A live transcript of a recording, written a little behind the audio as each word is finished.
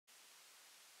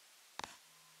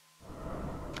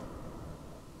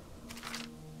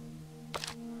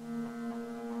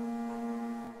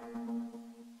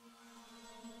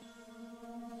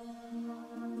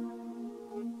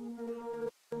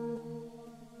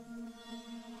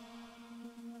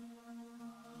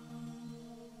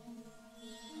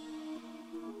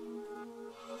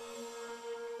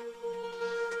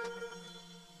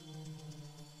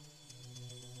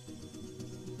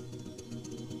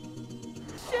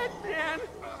shit, man!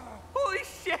 Holy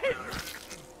shit!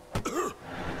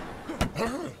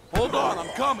 Hold on, I'm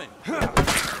coming!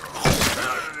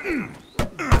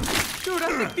 Dude,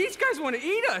 I think these guys want to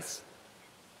eat us!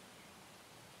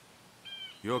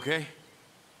 You okay?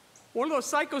 One of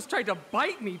those psychos tried to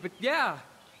bite me, but yeah.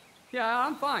 Yeah,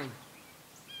 I'm fine.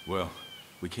 Well,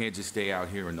 we can't just stay out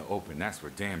here in the open, that's for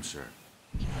damn sure.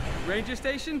 Ranger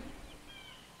station?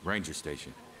 Ranger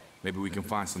station. Maybe we can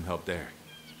find some help there.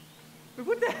 But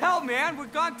what the hell, man? We're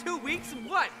gone 2 weeks and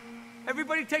what?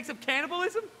 Everybody takes up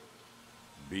cannibalism?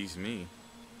 Beats me.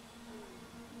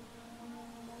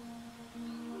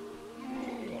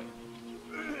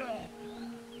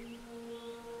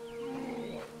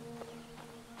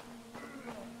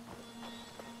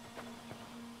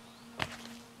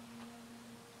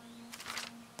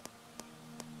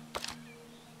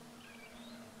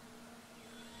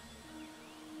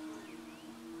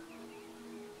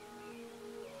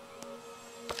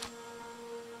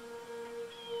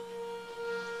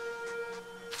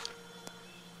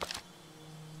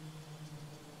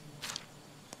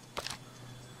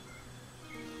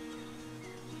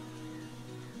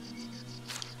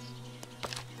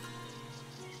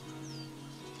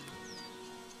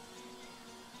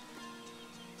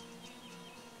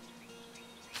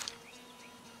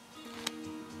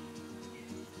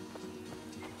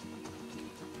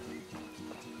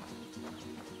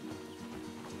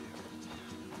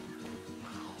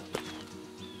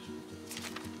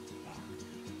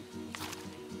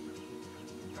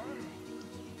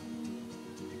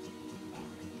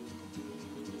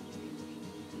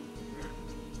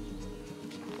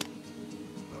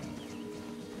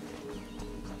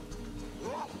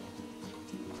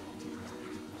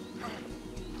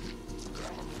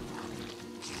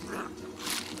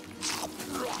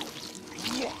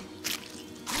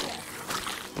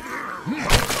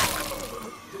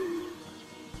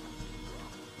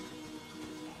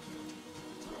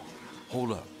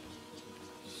 Hold up.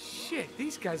 Shit,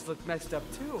 these guys look messed up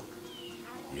too.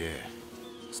 Yeah.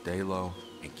 Stay low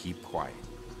and keep quiet.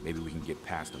 Maybe we can get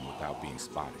past them without being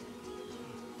spotted.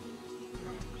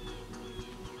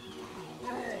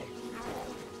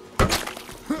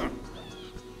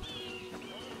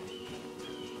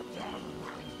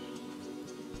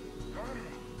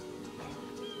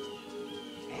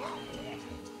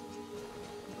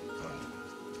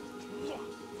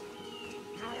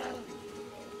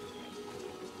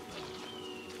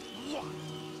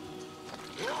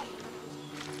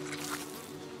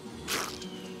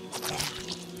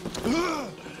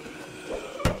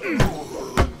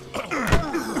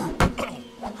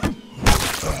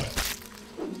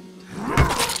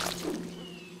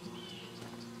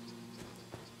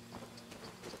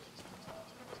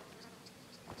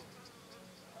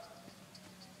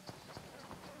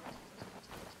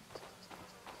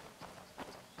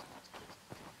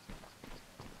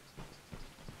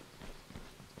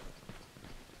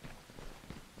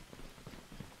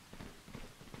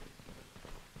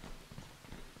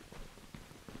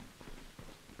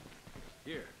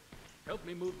 Here, help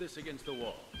me move this against the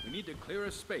wall. We need to clear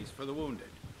a space for the wounded.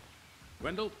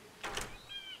 Wendell?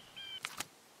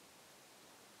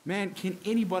 Man, can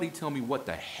anybody tell me what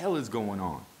the hell is going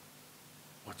on?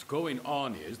 What's going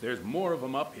on is there's more of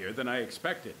them up here than I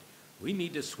expected. We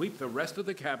need to sweep the rest of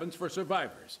the cabins for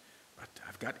survivors. But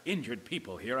I've got injured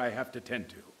people here I have to tend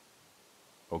to.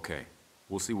 Okay,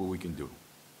 we'll see what we can do.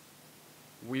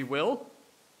 We will?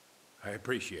 I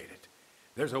appreciate it.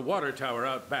 There's a water tower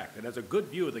out back that has a good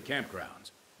view of the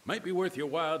campgrounds. Might be worth your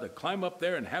while to climb up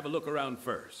there and have a look around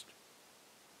first.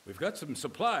 We've got some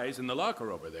supplies in the locker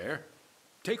over there.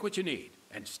 Take what you need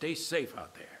and stay safe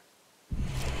out there.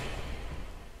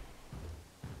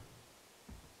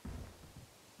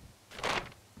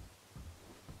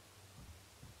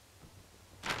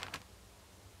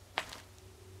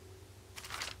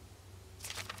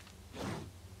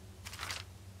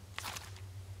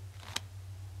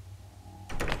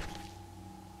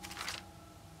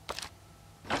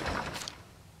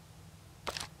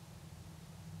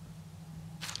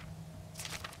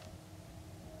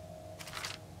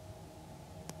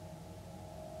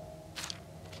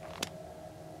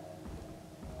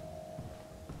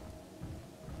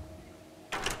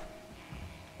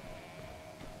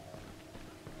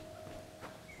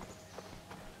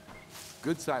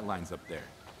 Good sight lines up there.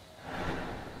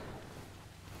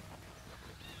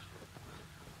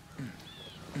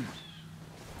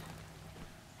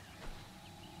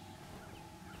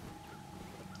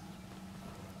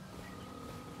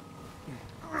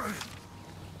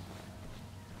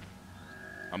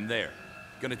 I'm there.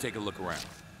 Gonna take a look around.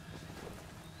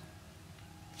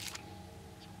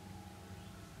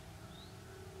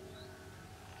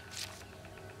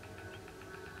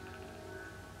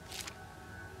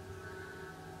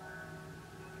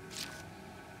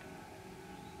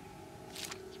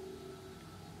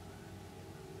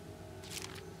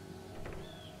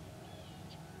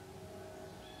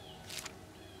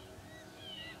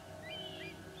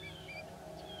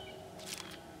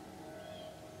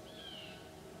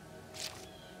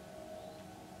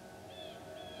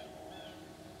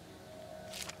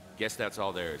 Guess that's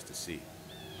all there is to see.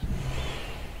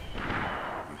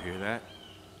 You hear that?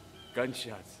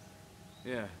 Gunshots.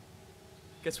 Yeah.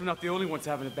 Guess we're not the only ones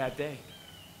having a bad day.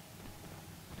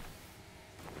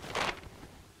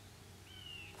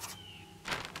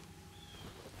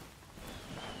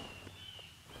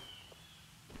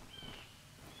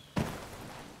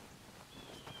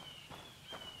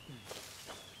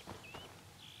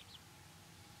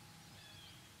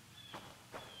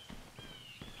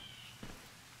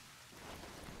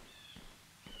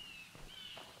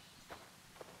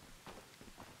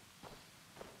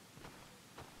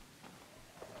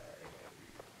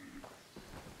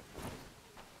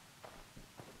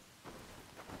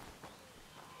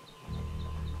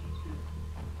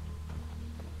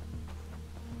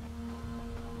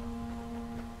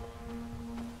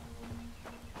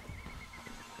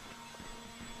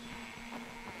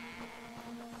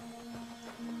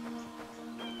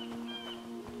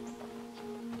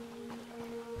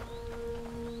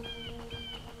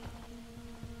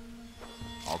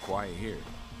 All quiet here.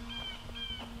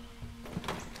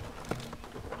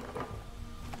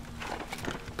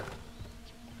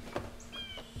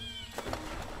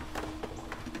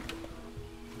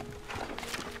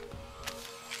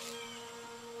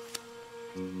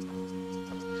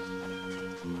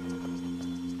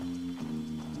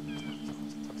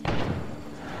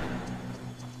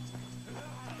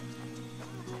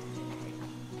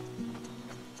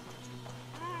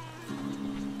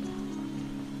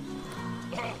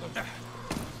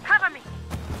 Cover me!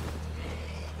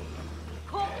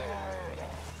 Cool.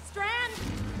 Strand!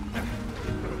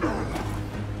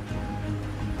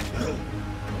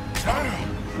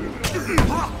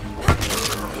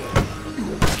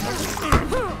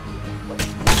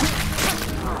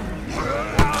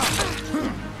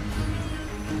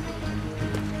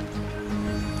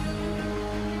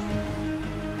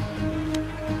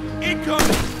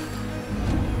 Incoming!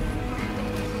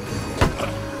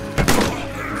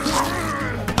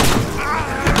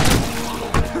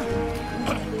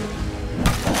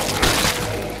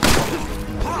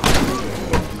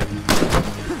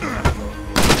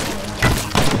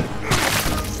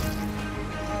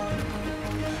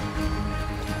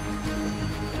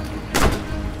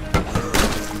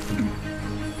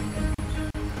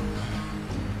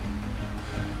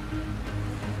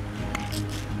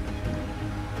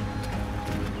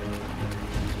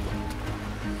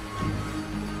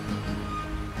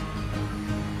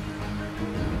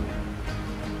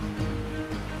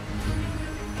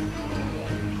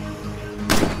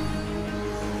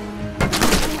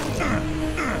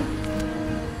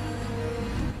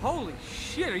 Holy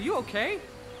shit, are you okay?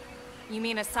 You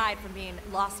mean aside from being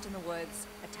lost in the woods,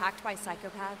 attacked by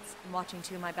psychopaths, and watching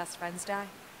two of my best friends die?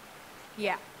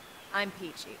 Yeah, I'm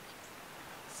peachy.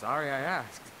 Sorry I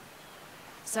asked.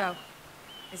 So,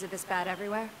 is it this bad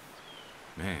everywhere?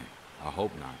 Man, I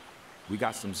hope not. We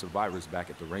got some survivors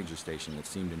back at the ranger station that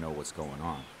seem to know what's going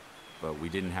on, but we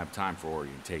didn't have time for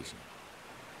orientation.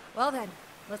 Well then,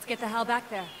 let's get the hell back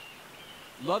there.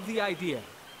 Love the idea,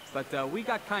 but we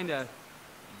got kinda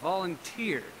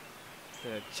volunteered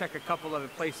to check a couple other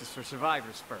places for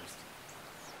survivors first.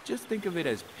 Just think of it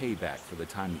as payback for the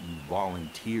time that you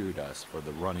volunteered us for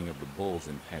the running of the bulls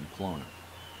in Pamplona.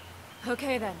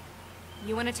 Okay then.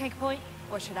 You want to take point,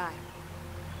 or should I?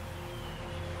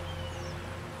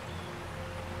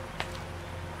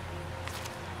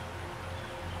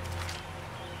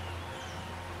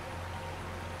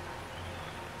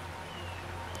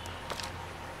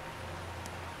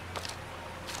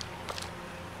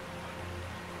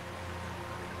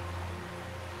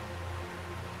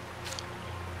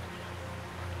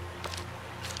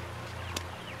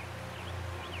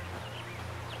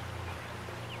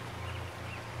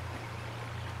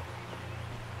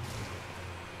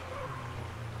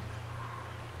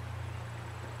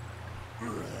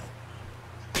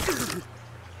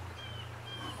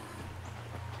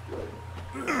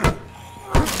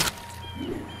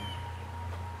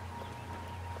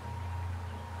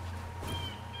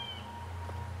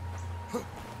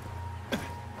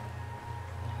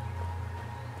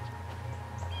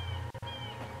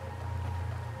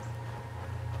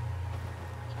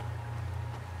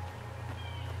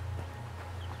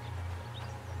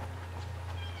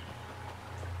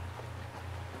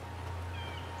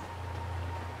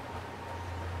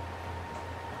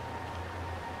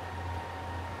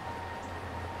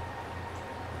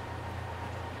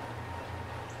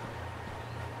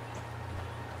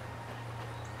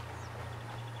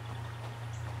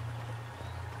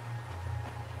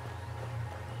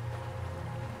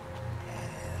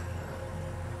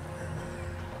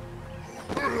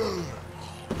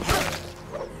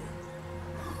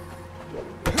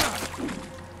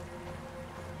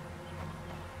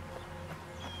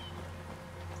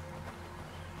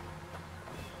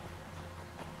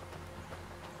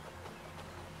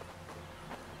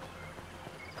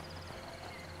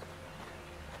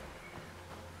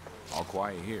 All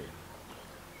quiet here.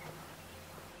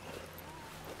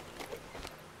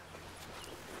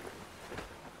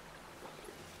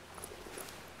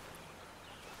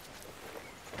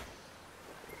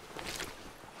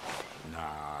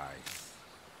 Nice.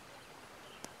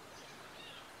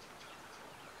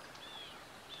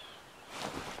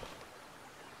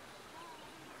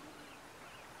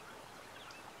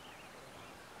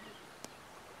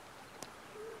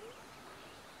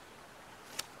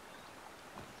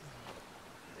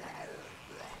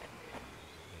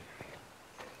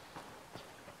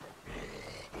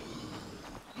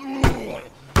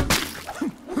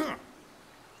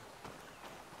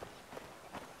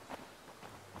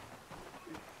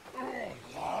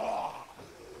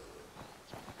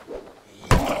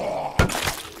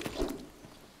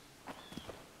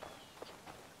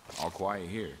 All quiet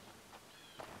here.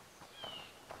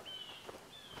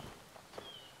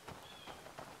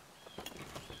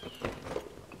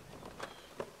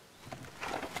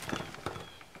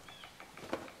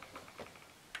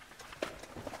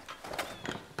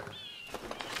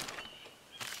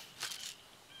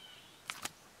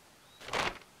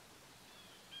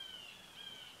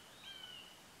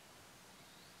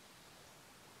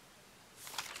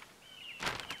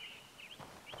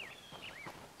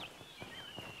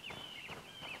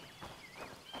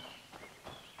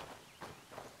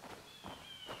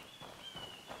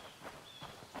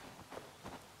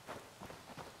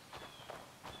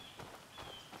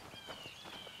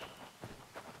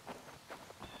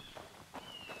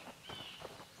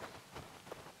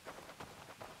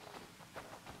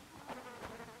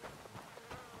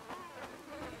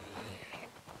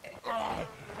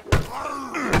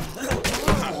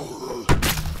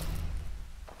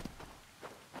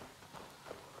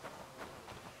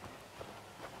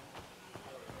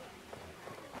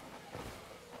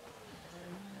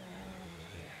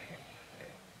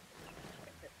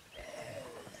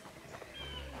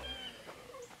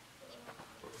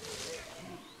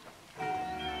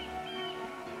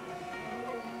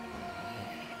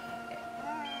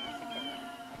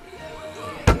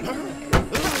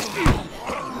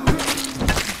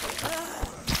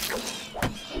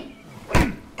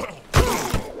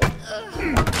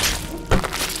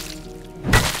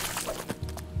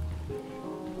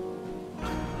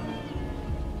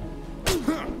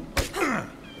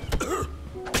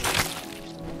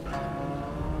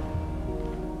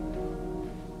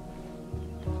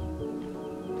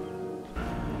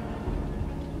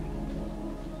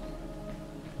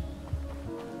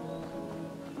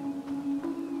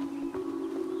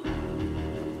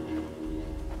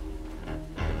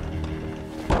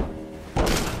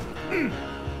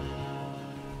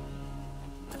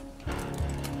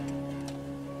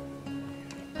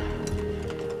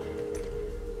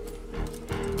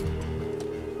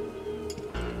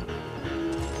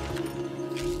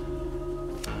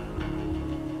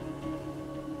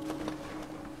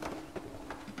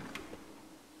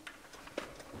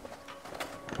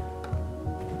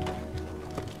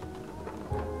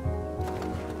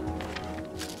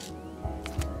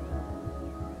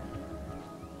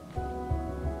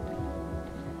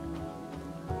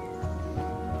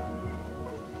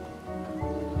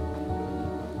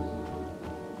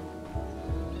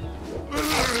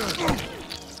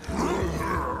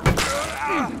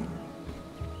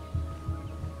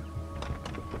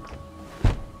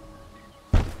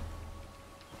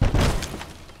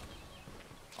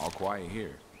 All quiet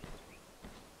here.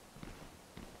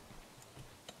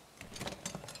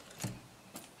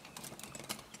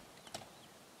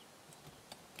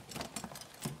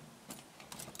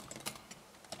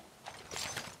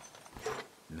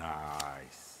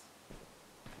 Nice.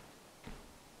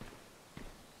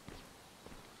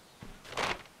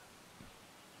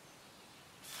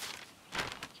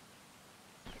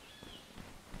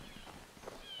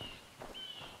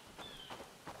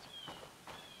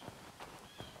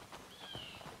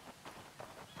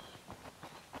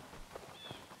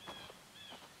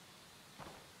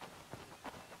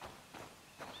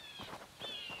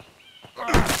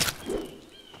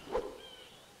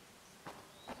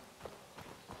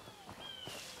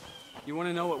 You want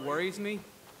to know what worries me?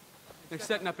 They're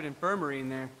setting up an infirmary in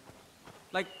there.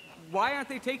 Like, why aren't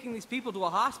they taking these people to a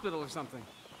hospital or something?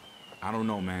 I don't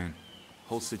know, man.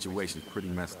 Whole situation's pretty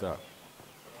messed up.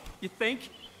 You think?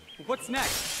 What's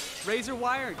next? Razor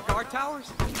wire and guard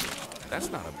towers? That's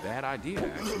not a bad idea,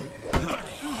 actually.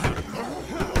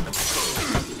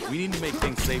 We need to make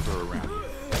things safer around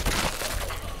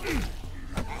here.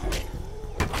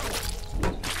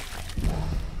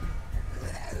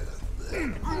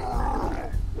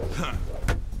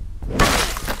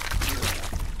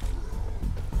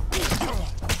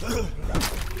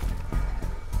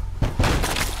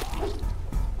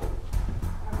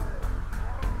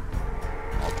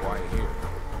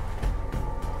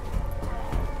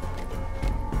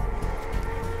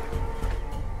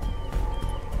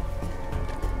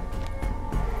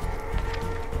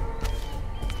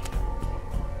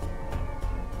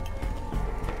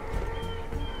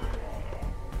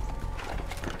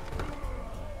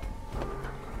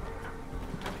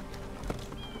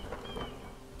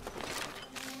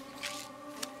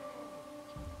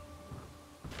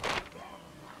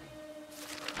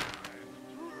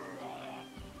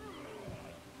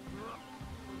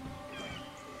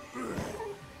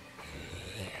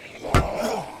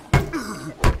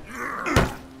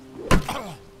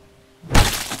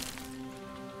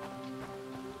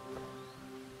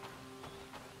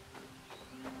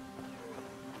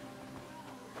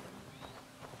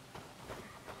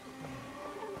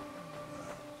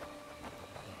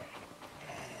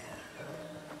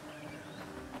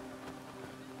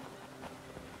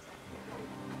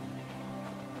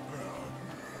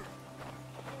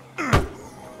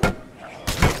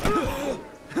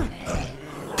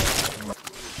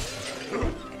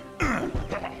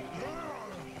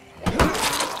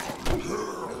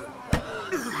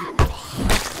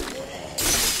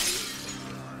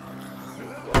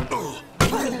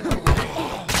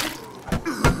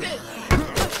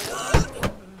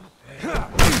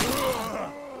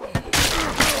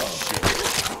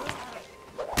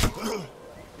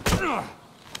 I'm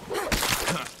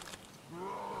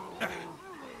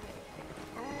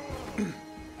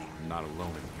not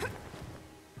alone anymore.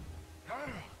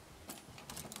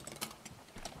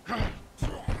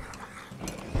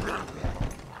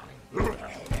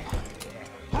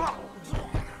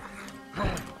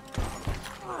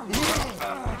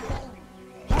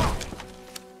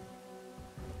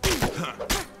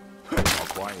 All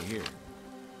quiet here.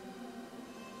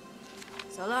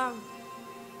 So long.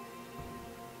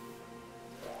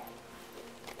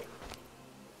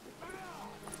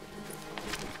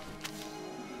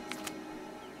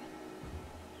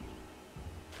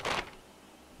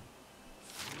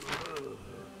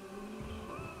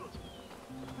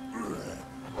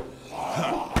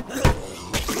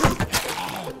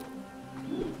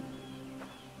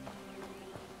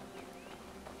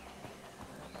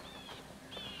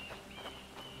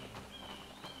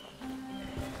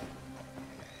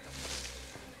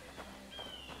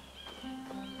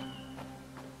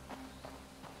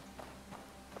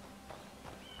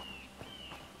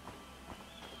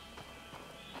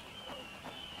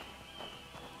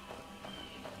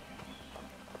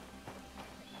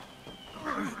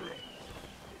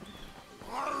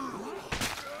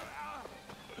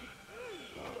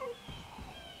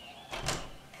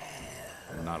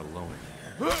 I'm not alone.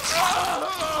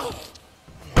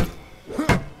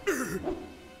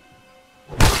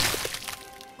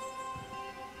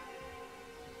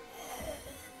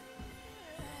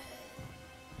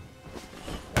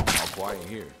 All quiet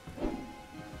here.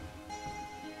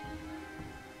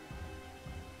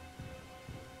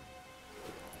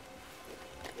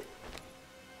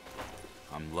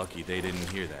 I'm lucky they didn't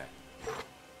hear that.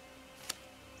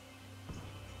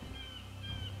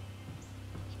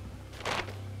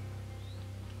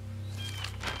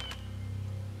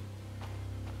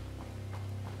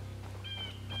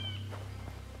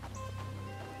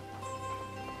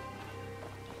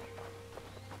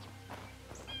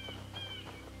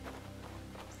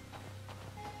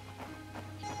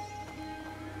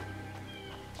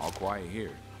 All quiet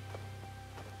here.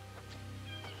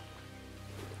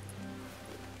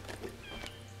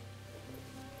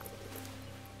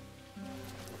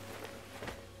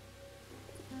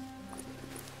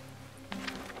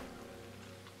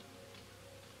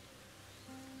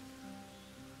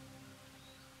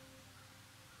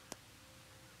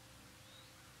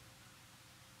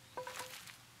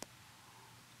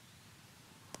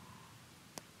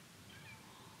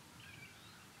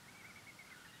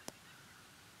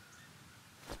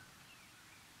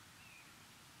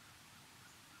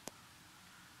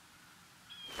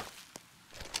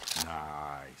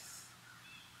 Nice.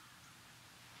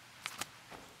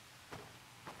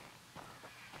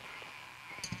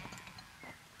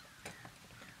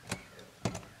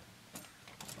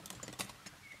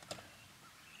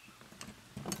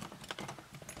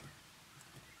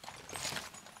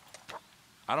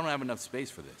 I don't have enough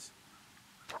space for this.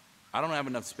 I don't have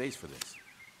enough space for this.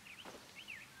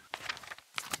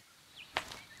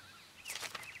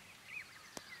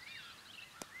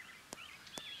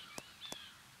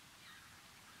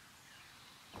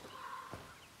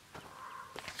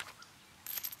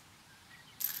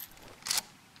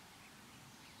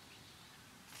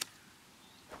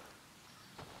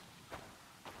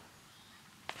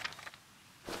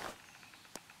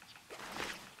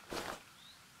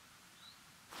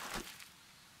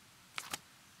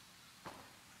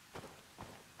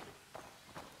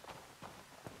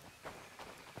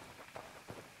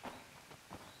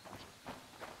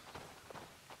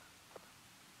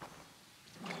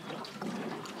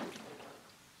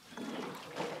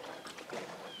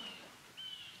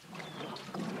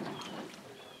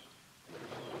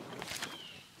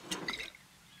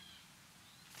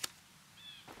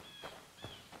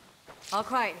 All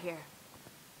quiet here.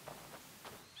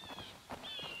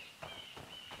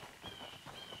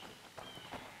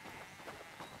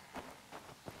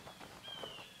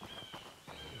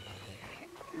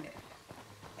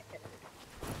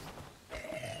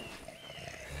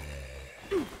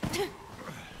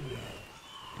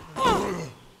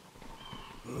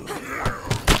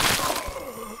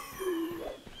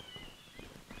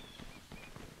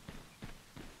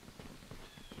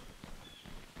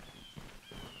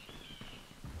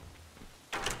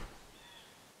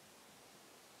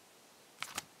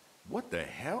 What the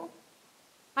hell?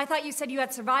 I thought you said you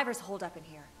had survivors holed up in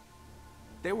here.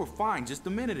 They were fine just a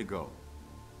minute ago.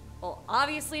 Well,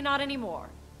 obviously not anymore.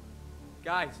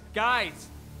 Guys,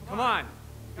 come on.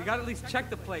 We gotta at least check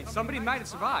the place. Somebody might have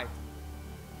survived.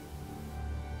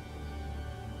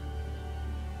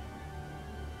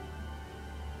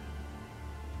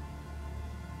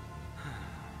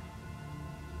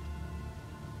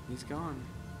 He's gone.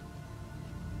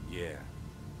 Yeah.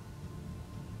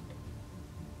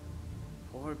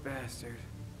 Poor bastard.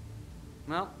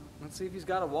 Well, let's see if he's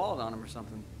got a wallet on him or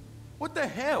something. What the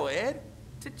hell, Ed?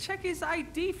 To check his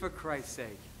ID, for Christ's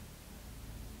sake.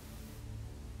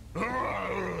 Shit!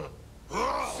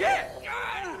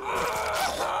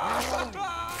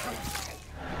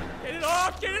 Get it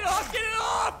off! Get it off! Get it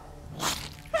off!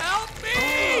 Help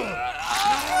me!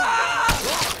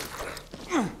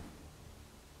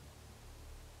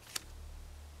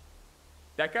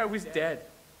 That guy was dead.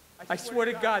 I swear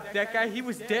to God, that guy, he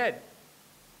was dead.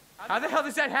 How the hell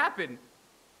does that happen?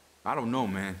 I don't know,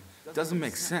 man. Doesn't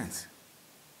make sense.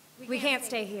 We can't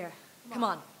stay here. Come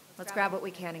on, let's grab what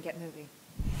we can and get moving.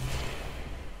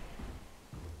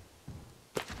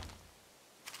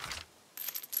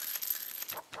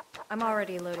 I'm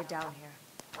already loaded down here.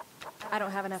 I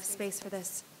don't have enough space for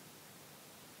this.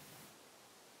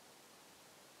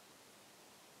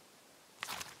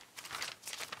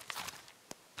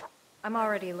 I'm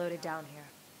already loaded down here.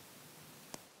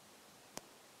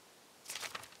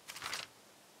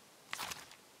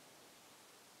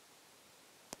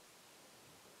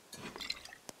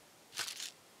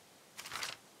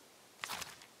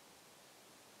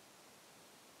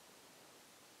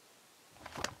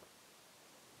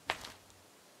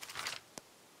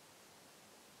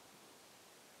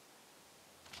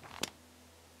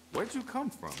 Where'd you come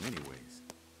from, anyways?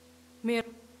 Me.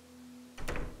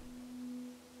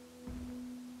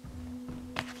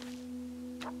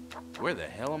 Where the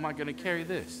hell am I gonna carry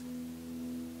this?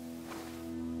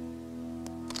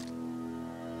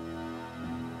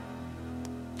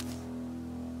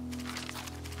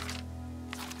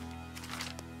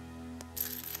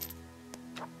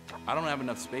 I don't have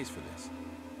enough space for this.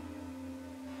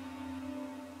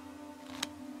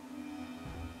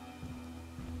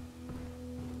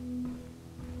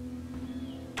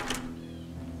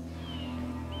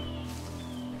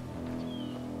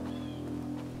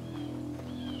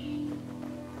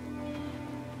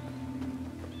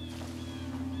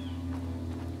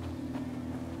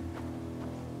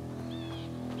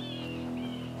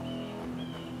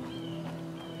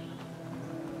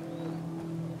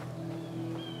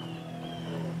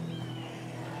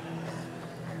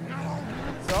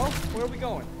 Where are we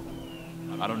going?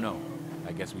 I don't know.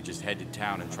 I guess we just head to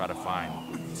town and try to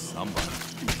find somebody.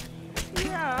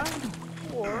 Yeah,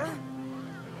 or...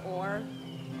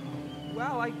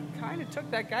 Well, I kind of took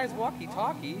that guy's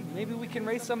walkie-talkie. Maybe we can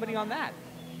raise somebody on that.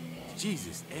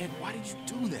 Jesus, Ed, why did you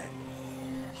do that?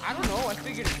 I don't know. I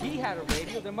figured if he had a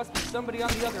radio, there must be somebody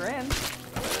on the other end.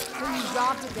 So you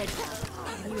robbed a dead guy,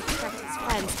 and you expect his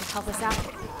friends to help us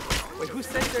out. Wait, who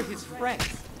says they're his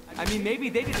friends? I mean, maybe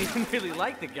they didn't even really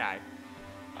like the guy.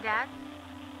 Dad?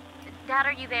 Dad,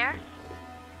 are you there?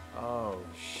 Oh,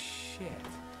 shit.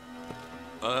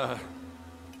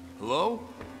 Hello?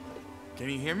 Can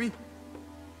you hear me?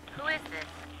 Who is this?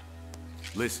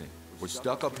 Listen, we're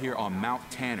stuck up here on Mount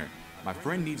Tanner. My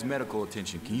friend needs medical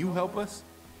attention. Can you help us?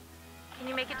 Can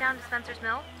you make it down to Spencer's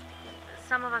Mill?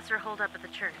 Some of us are holed up at the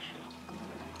church.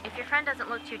 If your friend doesn't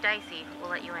look too dicey, we'll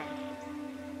let you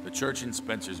in. The church in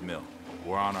Spencer's Mill.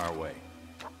 We're on our way.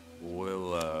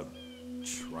 We'll,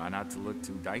 try not to look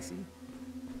too dicey.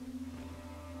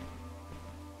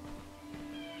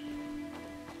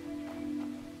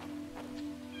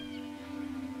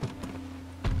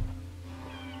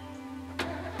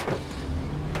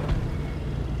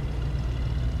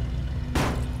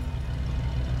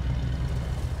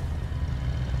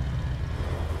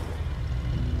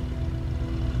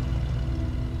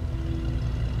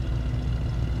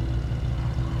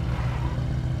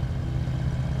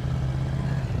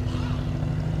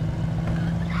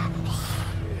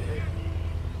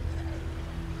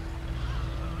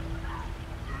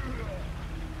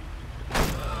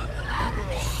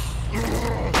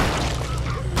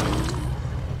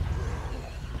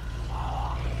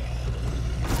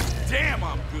 Damn,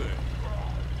 I'm good.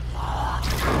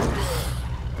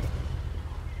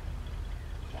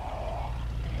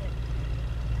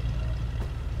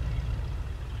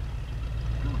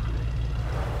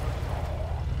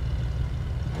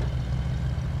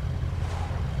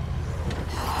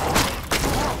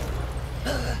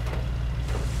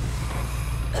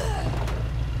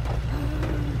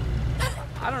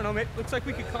 I don't know, mate. Looks like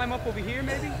we could climb up over here,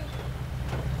 maybe?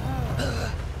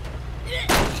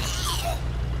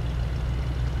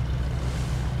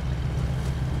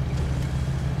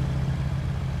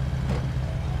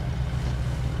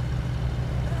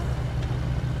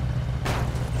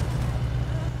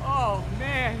 Oh,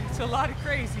 man. It's a lot of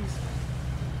crazies.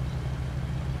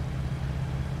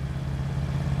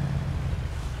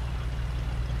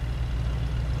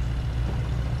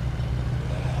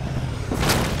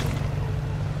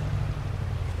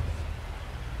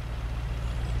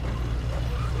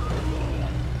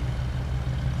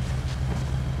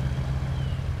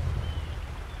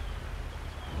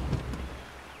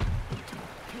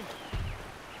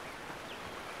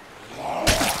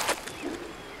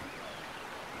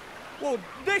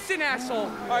 Listen,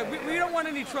 asshole! Alright, we don't want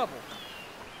any trouble.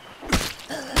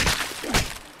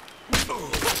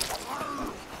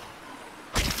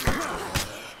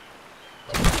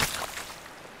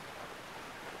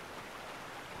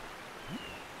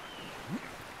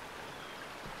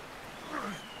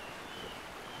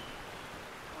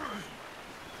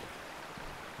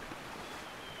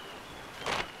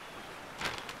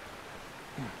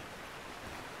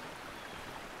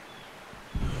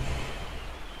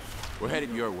 We're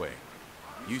headed your way.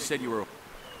 You said you were...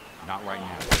 Not right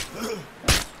now.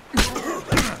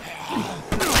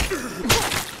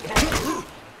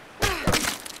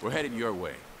 We're headed your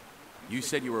way. You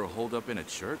said you were holed up in a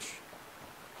church?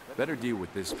 Better deal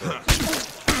with this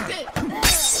first.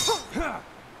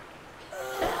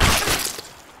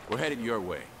 We're headed your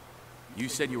way. You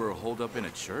said you were holed up in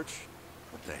a church?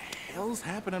 What the hell's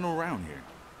happening around here?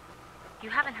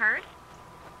 You haven't heard?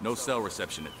 No cell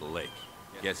reception at the lake.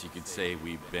 Guess you could say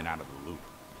we've been out of the loop.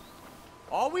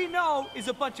 All we know is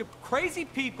a bunch of crazy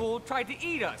people tried to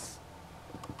eat us.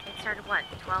 It started, what,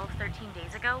 12, 13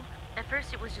 days ago? At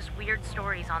first it was just weird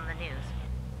stories on the news.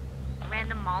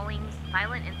 Random maulings,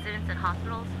 violent incidents at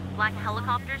hospitals, black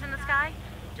helicopters in the sky.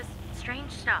 Just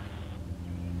strange stuff.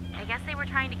 I guess they were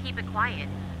trying to keep it quiet,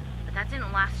 but that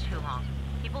didn't last too long.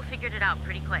 People figured it out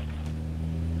pretty quick.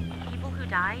 People who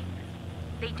die,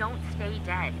 they don't stay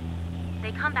dead.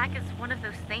 They come back as one of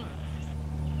those things.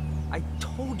 I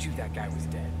told you that guy was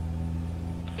dead.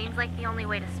 Seems like the only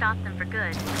way to stop them for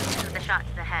good is with a shot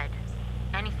to the head.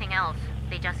 Anything else,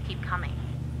 they just keep coming.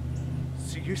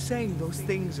 So you're saying those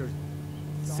things are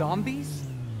zombies?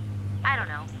 I don't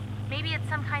know. Maybe it's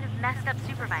some kind of messed up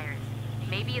supervirus.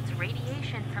 Maybe it's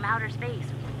radiation from outer space,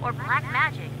 or black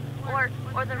magic, or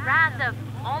the wrath of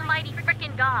almighty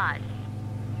frickin' God.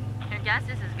 Your guess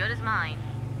is as good as mine.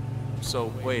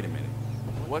 So, wait a minute.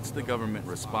 What's the government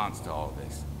response to all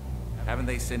this? Haven't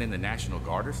they sent in the National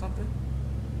Guard or something?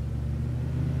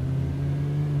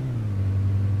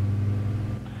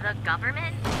 The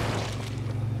government?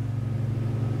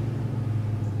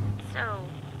 So,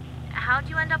 how'd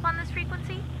you end up on this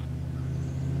frequency?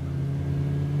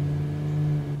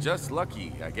 Just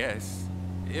lucky, I guess.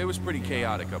 It was pretty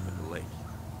chaotic up at the lake.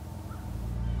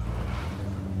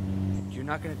 You're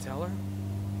not gonna tell her?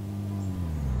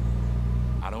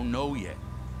 I don't know yet.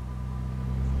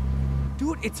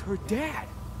 Dude, it's her dad.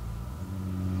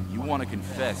 You want to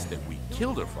confess that we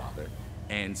killed her father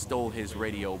and stole his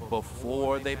radio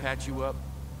before they patch you up?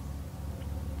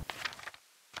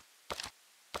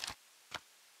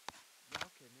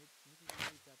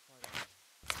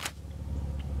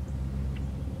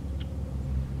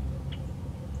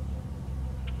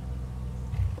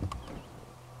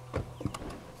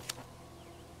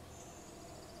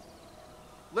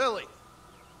 Lily,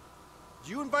 did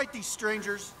you invite these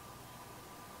strangers?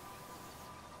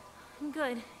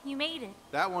 Good, you made it.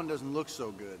 That one doesn't look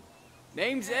so good.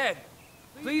 Name's Ed.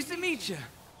 Pleased to meet you.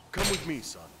 Come with me,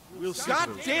 son. We'll see. God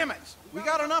damn it! We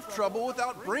got enough trouble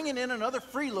without bringing in another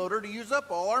freeloader to use up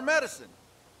all our medicine.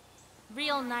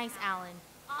 Real nice, Alan.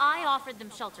 I offered them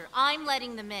shelter. I'm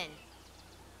letting them in.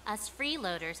 Us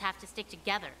freeloaders have to stick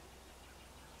together.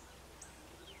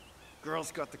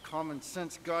 Girl's got the common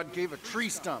sense God gave a tree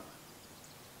stump.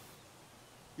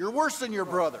 You're worse than your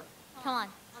brother. Come on,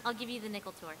 I'll give you the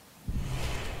nickel tour.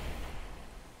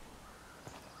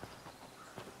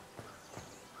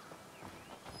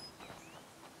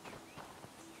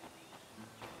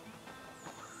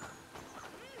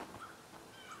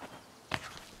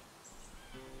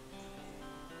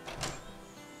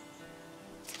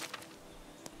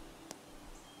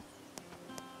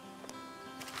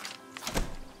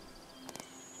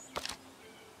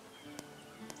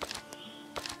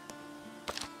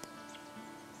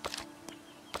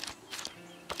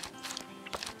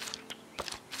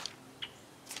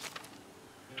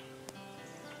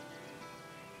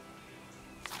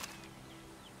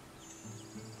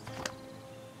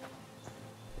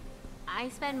 I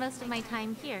spend most of my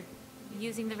time here,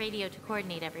 using the radio to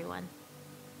coordinate everyone.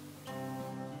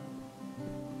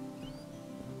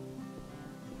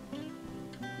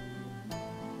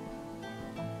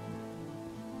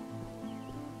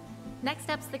 Next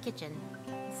up's the kitchen.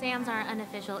 Sam's our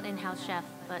unofficial in-house chef,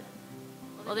 but,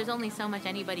 well, there's only so much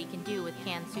anybody can do with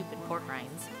canned soup and pork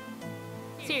rinds.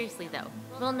 Seriously though,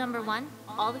 rule number 1,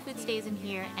 all the food stays in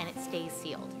here and it stays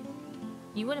sealed.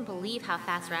 You wouldn't believe how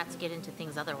fast rats get into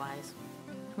things otherwise.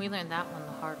 We learned that one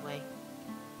the hard way.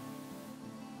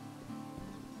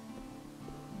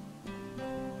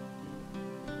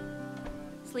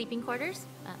 Sleeping quarters?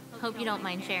 Hope you don't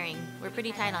mind sharing. We're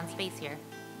pretty tight on space here.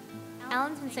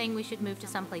 Alan's been saying we should move to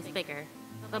someplace bigger,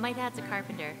 but my dad's a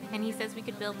carpenter, and he says we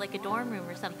could build like a dorm room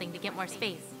or something to get more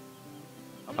space.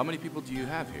 How many people do you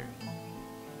have here?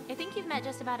 I think you've met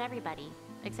just about everybody,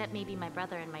 except maybe my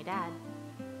brother and my dad.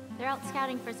 They're out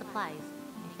scouting for supplies,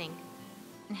 I think,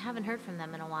 and haven't heard from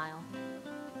them in a while.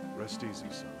 Rest easy,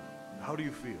 son. How do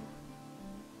you feel?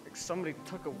 Like somebody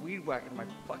took a weed whack in my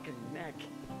fucking neck.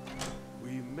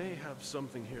 We may have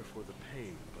something here for the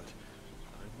pain, but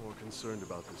I'm more concerned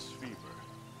about this fever.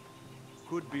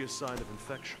 Could be a sign of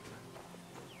infection.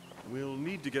 We'll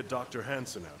need to get Dr.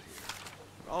 Hansen out here.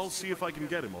 I'll see if I can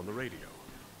get him on the radio.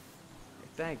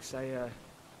 Thanks, I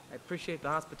appreciate the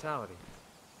hospitality.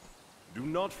 Do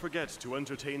not forget to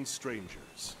entertain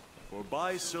strangers, for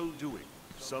by so doing,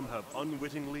 some have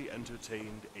unwittingly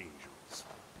entertained angels.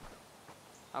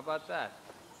 How about that?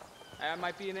 I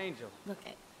might be an angel. Look,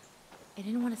 I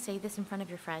didn't want to say this in front of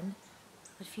your friend,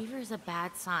 but fever is a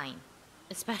bad sign,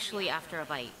 especially after a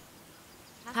bite.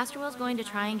 Pastor Will's going to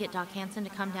try and get Doc Hansen to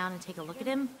come down and take a look at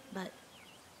him, but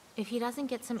if he doesn't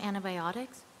get some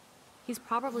antibiotics, he's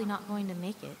probably not going to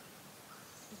make it.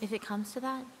 If it comes to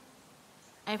that,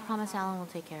 I promise Alan will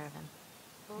take care of him.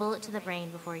 Bullet to the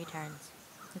brain before he turns.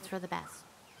 It's for the best.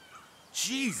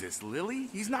 Jesus, Lily,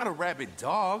 he's not a rabid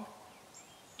dog.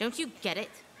 Don't you get it?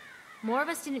 More of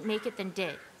us didn't make it than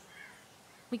did.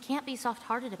 We can't be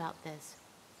soft-hearted about this.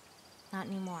 Not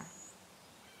anymore.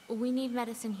 We need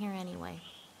medicine here anyway.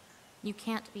 You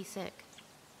can't be sick.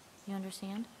 You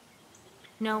understand?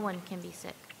 No one can be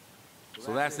sick.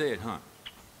 So that's it, huh?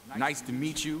 Nice to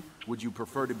meet you. Would you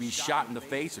prefer to be shot in the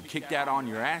face or kicked out on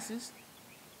your asses?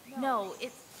 No,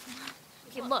 it's...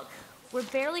 Okay, look, we're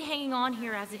barely hanging on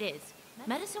here as it is.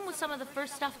 Medicine was some of the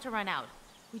first stuff to run out.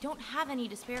 We don't have any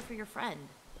to spare for your friend.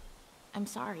 I'm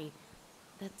sorry.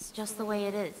 That's just the way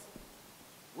it is.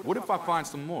 What if I find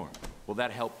some more? Will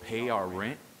that help pay our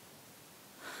rent?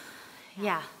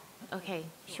 Yeah, okay,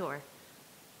 sure.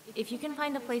 If you can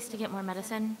find a place to get more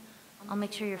medicine, I'll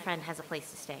make sure your friend has a place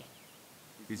to stay.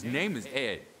 His name is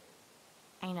Ed.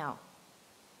 I know.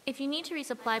 If you need to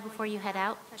resupply before you head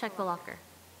out, check the locker.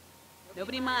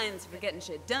 Nobody minds if you're getting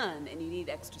shit done and you need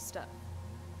extra stuff.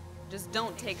 Just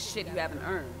don't take shit you haven't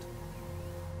earned.